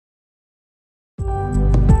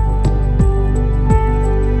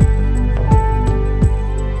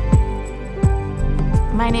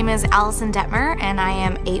My name is Allison Detmer, and I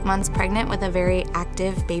am 8 months pregnant with a very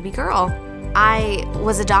active baby girl. I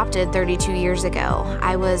was adopted 32 years ago.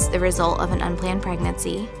 I was the result of an unplanned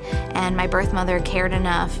pregnancy, and my birth mother cared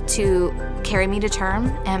enough to carry me to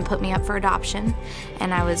term and put me up for adoption,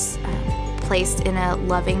 and I was placed in a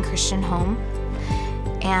loving Christian home.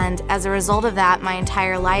 And as a result of that, my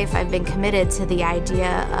entire life I've been committed to the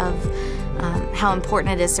idea of how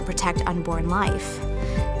important it is to protect unborn life.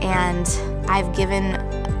 And I've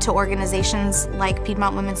given to organizations like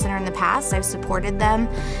Piedmont Women's Center in the past. I've supported them.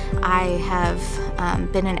 I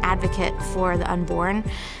have been an advocate for the unborn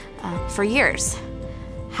for years.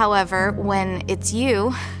 However, when it's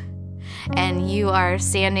you and you are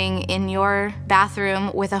standing in your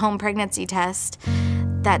bathroom with a home pregnancy test,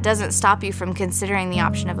 that doesn't stop you from considering the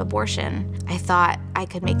option of abortion. I thought I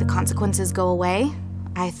could make the consequences go away.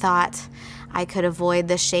 I thought I could avoid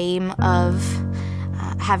the shame of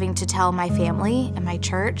having to tell my family and my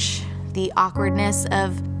church, the awkwardness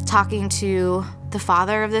of talking to the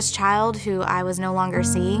father of this child who I was no longer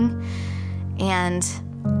seeing. And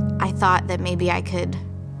I thought that maybe I could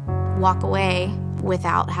walk away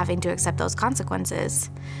without having to accept those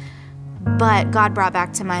consequences. But God brought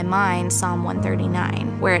back to my mind Psalm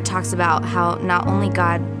 139, where it talks about how not only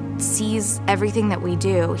God sees everything that we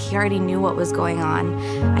do, He already knew what was going on.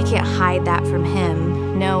 I can't hide that from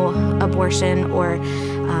Him. No abortion or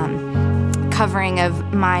covering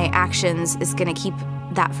of my actions is going to keep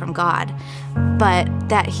that from God. But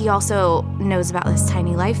that He also knows about this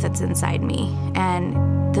tiny life that's inside me.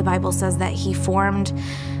 And the Bible says that He formed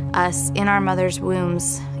us in our mother's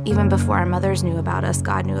wombs. Even before our mothers knew about us,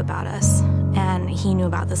 God knew about us, and He knew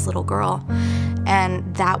about this little girl.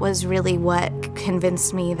 And that was really what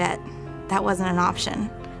convinced me that that wasn't an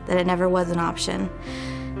option, that it never was an option,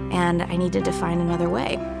 and I needed to find another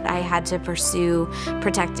way. I had to pursue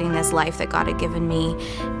protecting this life that God had given me,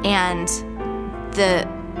 and the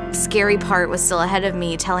scary part was still ahead of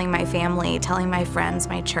me, telling my family, telling my friends,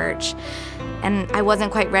 my church. And I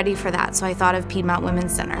wasn't quite ready for that, so I thought of Piedmont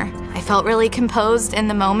Women's Center. I felt really composed in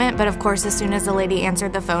the moment, but of course, as soon as the lady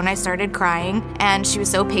answered the phone, I started crying. And she was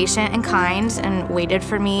so patient and kind and waited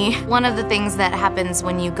for me. One of the things that happens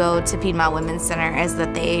when you go to Piedmont Women's Center is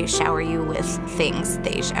that they shower you with things.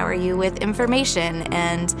 They shower you with information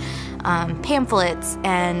and pamphlets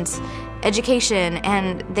and education,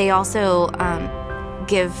 and they also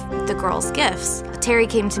give the girls gifts. Terry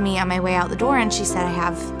came to me on my way out the door and she said, I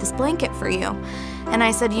have this blanket for you. And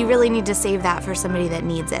I said, you really need to save that for somebody that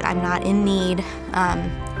needs it. I'm not in need.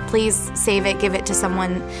 Please save it, give it to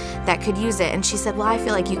someone that could use it. And she said, well, I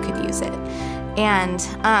feel like you could use it. And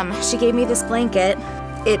she gave me this blanket.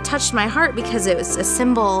 It touched my heart because it was a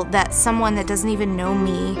symbol that someone that doesn't even know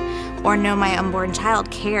me or know my unborn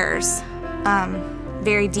child cares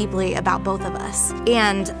very deeply about both of us.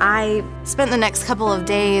 And I spent the next couple of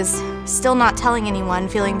days still not telling anyone,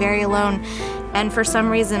 feeling very alone. And for some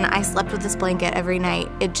reason, I slept with this blanket every night.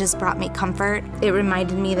 It just brought me comfort. It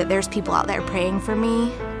reminded me that there's people out there praying for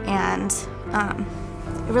me, and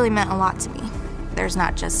it really meant a lot to me. There's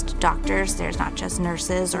not just doctors, there's not just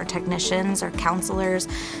nurses or technicians or counselors,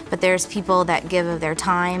 but there's people that give of their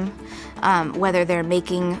time, whether they're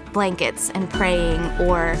making blankets and praying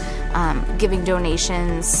or giving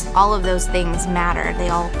donations. All of those things matter. They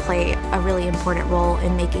all play a really important role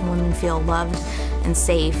in making women feel loved and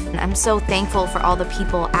safe. And I'm so thankful for all the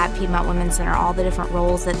people at Piedmont Women's Center, all the different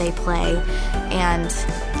roles that they play, and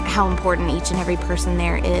how important each and every person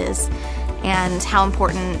there is, and how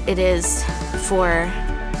important it is for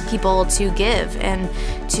people to give and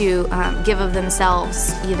to give of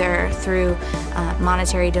themselves, either through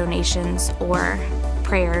monetary donations or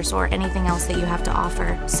prayers or anything else that you have to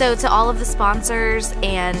offer. So to all of the sponsors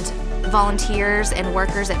and volunteers and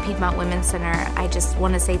workers at Piedmont Women's Center, I just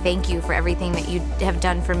want to say thank you for everything that you have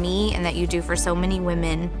done for me and that you do for so many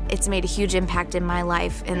women. It's made a huge impact in my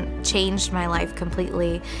life and changed my life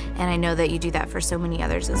completely, and I know that you do that for so many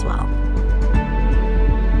others as well.